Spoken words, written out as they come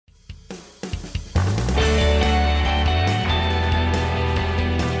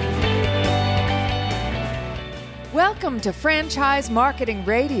Welcome to Franchise Marketing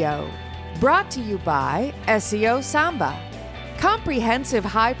Radio, brought to you by SEO Samba. Comprehensive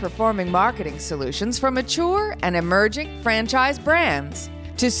high-performing marketing solutions for mature and emerging franchise brands.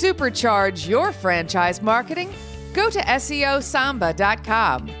 To supercharge your franchise marketing, go to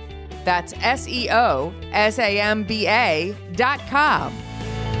SEOSamba.com. That's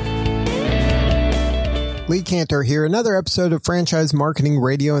SEOSAMBA.com. Lee Cantor here, another episode of Franchise Marketing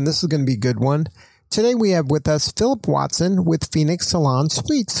Radio, and this is going to be a good one. Today we have with us Philip Watson with Phoenix Salon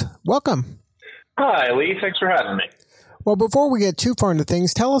Suites. Welcome. Hi, Lee. Thanks for having me. Well, before we get too far into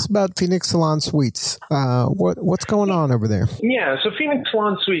things, tell us about Phoenix Salon Suites. What's going on over there? Yeah, so Phoenix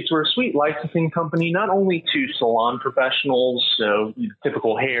Salon Suites, we're a suite licensing company, not only to salon professionals, so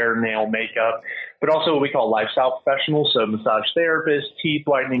typical hair, nail, makeup, but also what we call lifestyle professionals, so massage therapists, teeth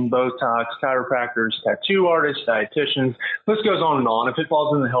whitening, Botox, chiropractors, tattoo artists, dietitians. List goes on and on. If it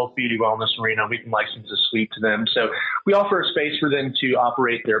falls in the health, beauty, wellness arena, we can license a suite to them. So we offer a space for them to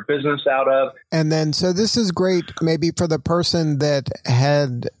operate their business out of. And then, so this is great maybe for the person that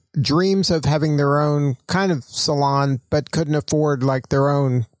had dreams of having their own kind of salon, but couldn't afford like their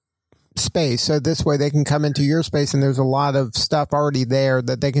own space. So this way they can come into your space and there's a lot of stuff already there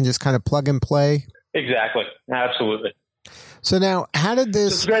that they can just kind of plug and play. Exactly. Absolutely. So now, how did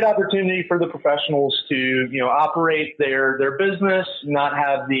this? It's a great opportunity for the professionals to, operate their business, not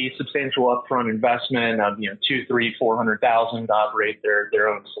have the substantial upfront investment of, $200,000, $300,000, $400,000 to operate their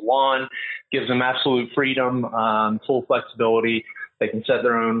own salon. Gives them absolute freedom, full flexibility. They can set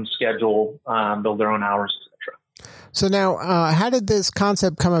their own schedule, build their own hours, etc. So now, how did this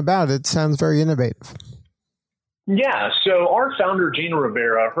concept come about? It sounds very innovative. Yeah, so our founder, Gina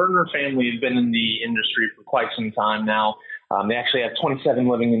Rivera, her and her family have been in the industry for quite some time now. They actually have 27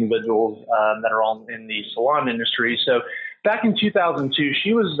 living individuals that are all in the salon industry. So back in 2002,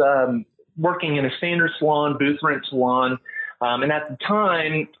 she was working in a standard salon, booth rent salon. And at the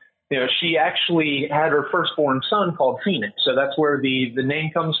time, she actually had her firstborn son called Phoenix. So that's where the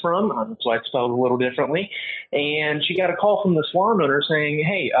name comes from. That's why it's spelled a little differently. And she got a call from the salon owner saying,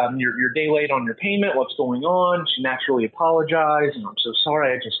 hey, you're day late on your payment. What's going on? She naturally apologized. And I'm so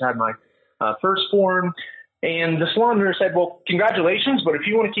sorry. I just had my firstborn. And the salon owner said, well, congratulations, but if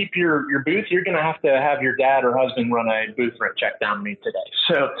you want to keep your booth, you're going to have your dad or husband run a booth rent check down to me today.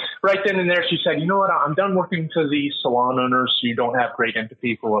 So right then and there, she said, you know what, I'm done working for these salon owners who don't have great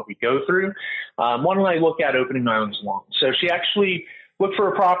empathy for what we go through. Why don't I look at opening my own salon? So she actually looked for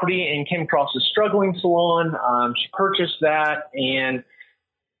a property and came across a struggling salon. She purchased that and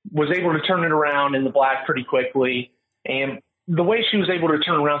was able to turn it around in the black pretty quickly. And the way she was able to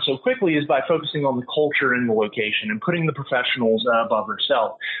turn around so quickly is by focusing on the culture and the location and putting the professionals above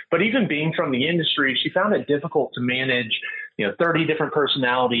herself. But even being from the industry, she found it difficult to manage 30 different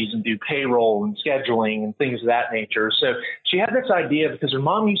personalities and do payroll and scheduling and things of that nature. So she had this idea because her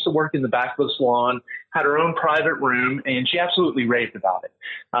mom used to work in the back of the salon, had her own private room, and she absolutely raved about it.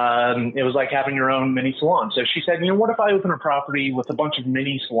 It was like having your own mini salon. So she said, what if I open a property with a bunch of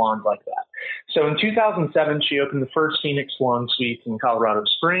mini salons like that? So in 2007, she opened the first Phoenix Salon Suites in Colorado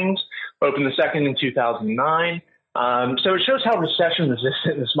Springs, opened the second in 2009. So it shows how recession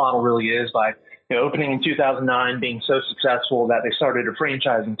resistant this model really is by opening in 2009, being so successful that they started a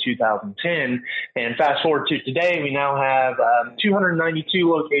franchise in 2010. And fast forward to today, we now have 292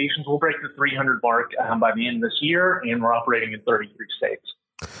 locations. We'll break the 300 mark by the end of this year, and we're operating in 33 states.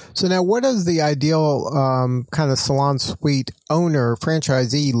 So now what does the ideal kind of salon suite owner,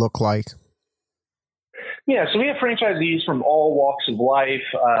 franchisee look like? Yeah, so we have franchisees from all walks of life,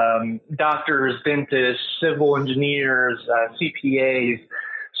 doctors, dentists, civil engineers, CPAs.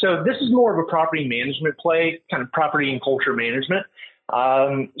 So this is more of a property management play, kind of property and culture management.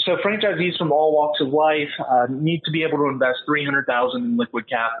 So franchisees from all walks of life need to be able to invest $300,000 in liquid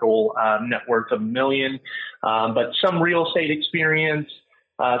capital, net worth of $1 million. But some real estate experience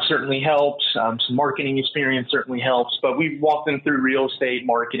certainly helps. Some marketing experience certainly helps. But we walk them through real estate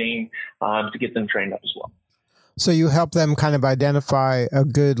marketing to get them trained up as well. So you help them kind of identify a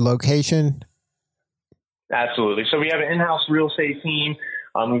good location? Absolutely. So we have an in-house real estate team.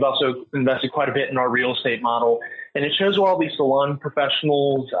 We've also invested quite a bit in our real estate model, and it shows where all these salon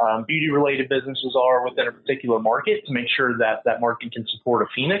professionals, beauty-related businesses are within a particular market to make sure that that market can support a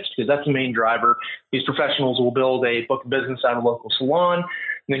Phoenix, because that's the main driver. These professionals will build a book of business at a local salon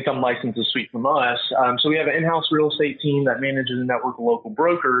and then come license a suite from us. So we have an in-house real estate team that manages a network of local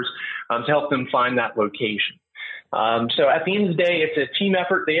brokers to help them find that location. So at the end of the day, it's a team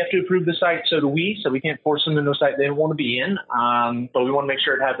effort. They have to approve the site, so do we. So we can't force them into a site they don't want to be in, but we want to make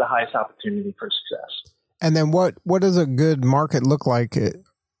sure it has the highest opportunity for success. And then what does a good market look like?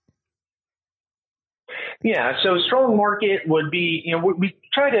 Yeah, so a strong market would be, we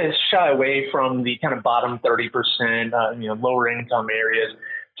try to shy away from the kind of bottom 30%, lower income areas.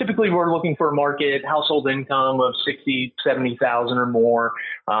 Typically, we're looking for a market household income of 60, 70,000 or more,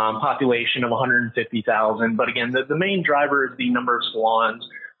 population of 150,000. But again, the main driver is the number of salons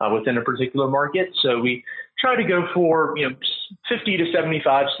within a particular market. So we try to go for 50 to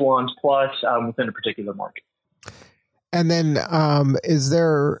 75 salons plus within a particular market. And then is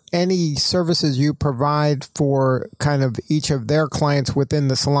there any services you provide for kind of each of their clients within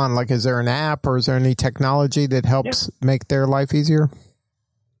the salon? Like, is there an app or is there any technology that helps make their life easier?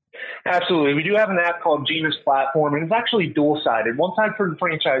 Absolutely. We do have an app called Genius Platform, and it's actually dual-sided. One side for the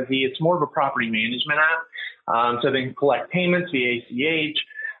franchisee, it's more of a property management app. So they can collect payments via ACH.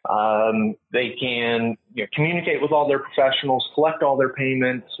 They can communicate with all their professionals, collect all their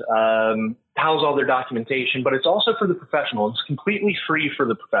payments, house all their documentation, but it's also for the professional. It's completely free for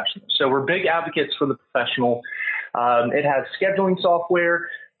the professional. So we're big advocates for the professional. It has scheduling software,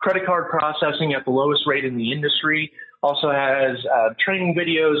 credit card processing at the lowest rate in the industry, also has training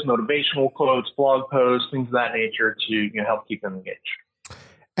videos, motivational quotes, blog posts, things of that nature to help keep them engaged.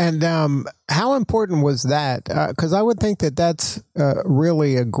 And how important was that? Because I would think that that's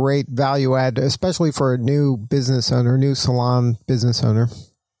really a great value add, especially for a new business owner, new salon business owner.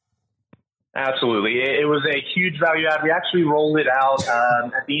 Absolutely. It was a huge value add. We actually rolled it out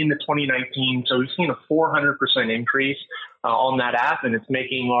at the end of 2019. So we've seen a 400% increase on that app, and it's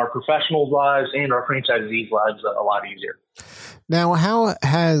making our professionals' lives and our franchisees' lives a lot easier. Now, how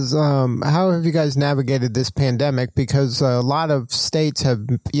have you guys navigated this pandemic? Because a lot of states have,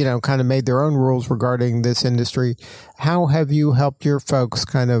 kind of made their own rules regarding this industry. How have you helped your folks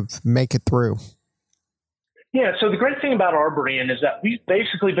kind of make it through? Yeah, so the great thing about our brand is that we've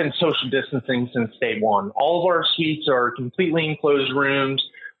basically been social distancing since day one. All of our suites are completely enclosed rooms,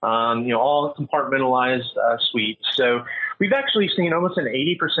 all compartmentalized suites. So we've actually seen almost an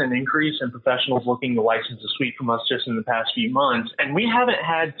 80% increase in professionals looking to license a suite from us just in the past few months. And we haven't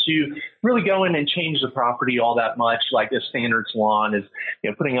had to really go in and change the property all that much like a standard salon is,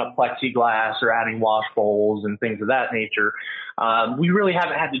 putting up plexiglass or adding wash bowls and things of that nature. We really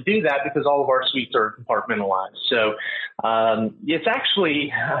haven't had to do that because all of our suites are compartmentalized. So it's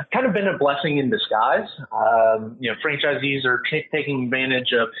actually kind of been a blessing in disguise. Franchisees are taking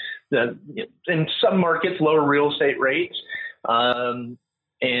advantage of in some markets, lower real estate rates.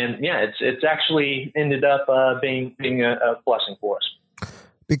 It's actually ended up being a blessing for us.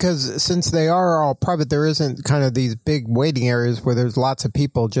 Because since they are all private, there isn't kind of these big waiting areas where there's lots of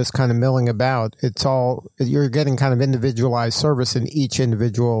people just kind of milling about. You're getting kind of individualized service in each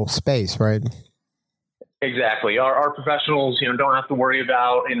individual space, right? Exactly. Our professionals, don't have to worry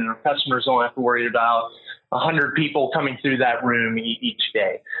about, and our customers don't have to worry about 100 people coming through that room each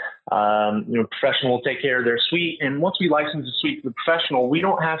day. Professional will take care of their suite. And once we license a suite to the professional, we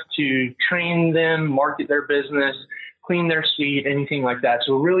don't have to train them, market their business, clean their suite, anything like that.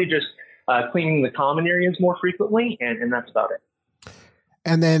 So we're really just cleaning the common areas more frequently, and that's about it.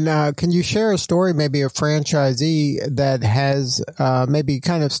 And then can you share a story, maybe a franchisee that has maybe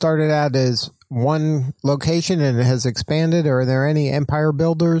kind of started out as one location and has expanded? Or are there any empire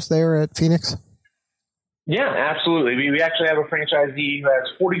builders there at Phoenix? Yeah, absolutely. We actually have a franchisee who has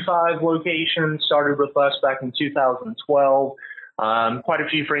 45 locations, started with us back in 2012. Quite a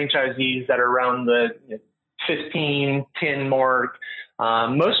few franchisees that are around the 15, 10 mark.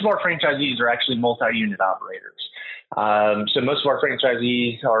 Most of our franchisees are actually multi-unit operators. So most of our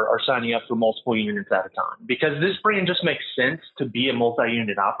franchisees are signing up for multiple units at a time because this brand just makes sense to be a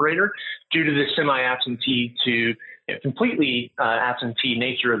multi-unit operator due to the semi-absentee to completely absentee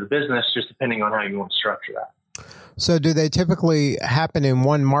nature of the business, just depending on how you want to structure that. So do they typically happen in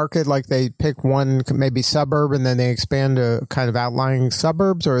one market, like they pick one maybe suburb and then they expand to kind of outlying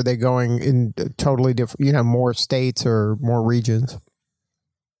suburbs, or are they going in totally different, more states or more regions?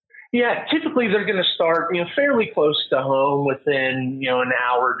 Yeah, typically they're going to start, fairly close to home, within, an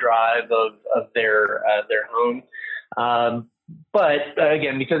hour drive of their home. But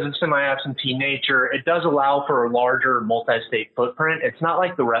again, because of semi-absentee nature, it does allow for a larger multi-state footprint. It's not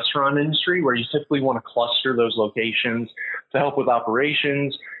like the restaurant industry where you typically want to cluster those locations to help with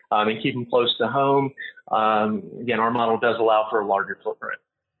operations and keep them close to home. Again, our model does allow for a larger footprint.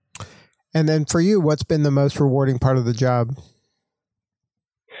 And then for you, what's been the most rewarding part of the job?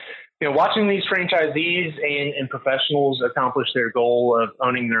 Watching these franchisees and professionals accomplish their goal of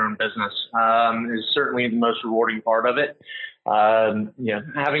owning their own business is certainly the most rewarding part of it.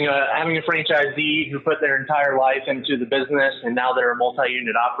 Having a franchisee who put their entire life into the business and now they're a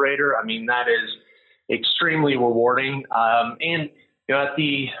multi-unit operator, that is extremely rewarding. And at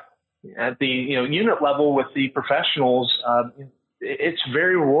the at the unit level with the professionals, it's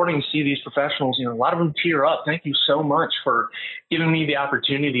very rewarding to see these professionals. A lot of them tear up. Thank you so much for giving me the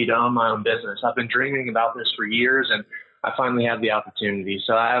opportunity to own my own business. I've been dreaming about this for years, and I finally have the opportunity.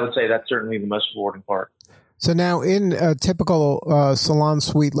 So I would say that's certainly the most rewarding part. So now, in a typical salon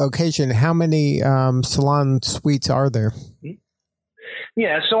suite location, how many salon suites are there?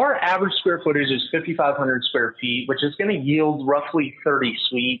 Yeah, so our average square footage is 5,500 square feet, which is going to yield roughly 30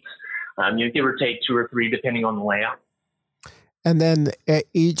 suites, give or take 2 or 3, depending on the layout. And then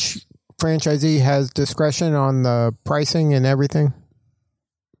each franchisee has discretion on the pricing and everything?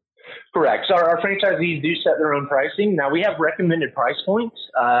 Correct. So our franchisees do set their own pricing. Now, we have recommended price points,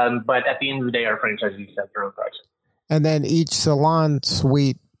 but at the end of the day, our franchisees set their own pricing. And then each salon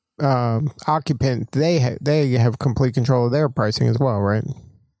suite occupant, they have complete control of their pricing as well, right?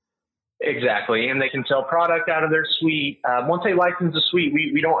 Exactly. And they can sell product out of their suite. Once they license a suite,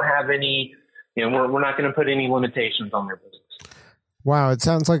 we don't have any, we're not going to put any limitations on their business. Wow, it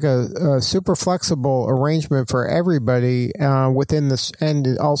sounds like a super flexible arrangement for everybody within this,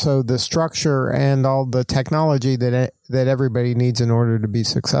 and also the structure and all the technology that everybody needs in order to be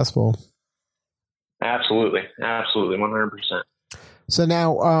successful. Absolutely, 100%. So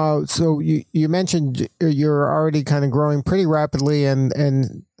now, so you mentioned you're already kind of growing pretty rapidly,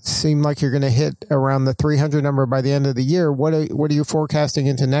 and seem like you're going to hit around the 300 number by the end of the year. What are you forecasting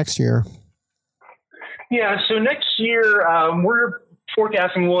into next year? Yeah, so next year we're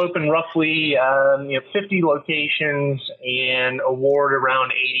forecasting we'll open roughly 50 locations and award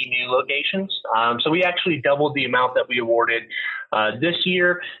around 80 new locations. So we actually doubled the amount that we awarded this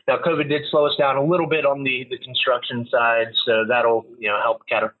year. Now, COVID did slow us down a little bit on the construction side, so that'll help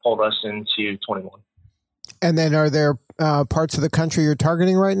catapult us into 21. And then, are there parts of the country you're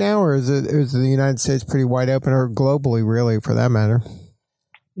targeting right now, or is the United States pretty wide open, or globally, really, for that matter?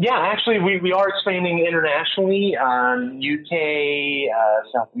 Yeah, actually, we are expanding internationally, UK,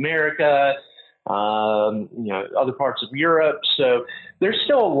 South America, other parts of Europe. So there's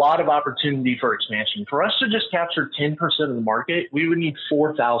still a lot of opportunity for expansion. For us to just capture 10% of the market, we would need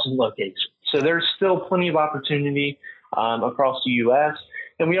 4,000 locations. So there's still plenty of opportunity across the U.S.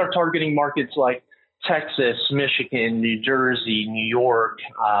 And we are targeting markets like Texas, Michigan, New Jersey, New York,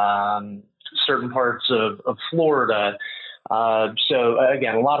 certain parts of Florida. So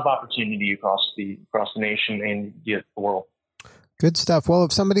again, a lot of opportunity across the nation and the world. Good stuff. Well,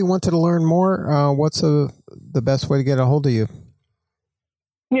 if somebody wanted to learn more, what's the best way to get a hold of you?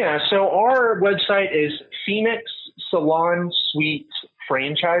 Yeah, so our website is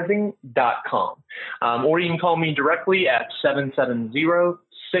PhoenixSalonSuitesFranchising.com. Or you can call me directly at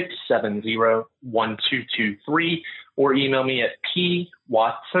 770-670-1223 or email me at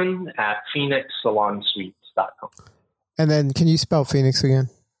pwatson@PhoenixSalonSuites.com. And then can you spell Phoenix again?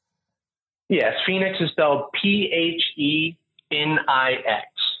 Yes, Phoenix is spelled Phenix.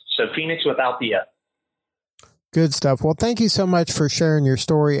 So Phoenix without the F. Good stuff. Well, thank you so much for sharing your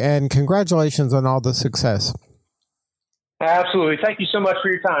story, and congratulations on all the success. Absolutely. Thank you so much for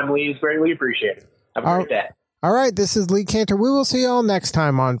your time, Lee. It's greatly appreciated. Have a great day. All right. This is Lee Cantor. We will see you all next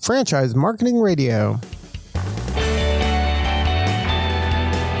time on Franchise Marketing Radio.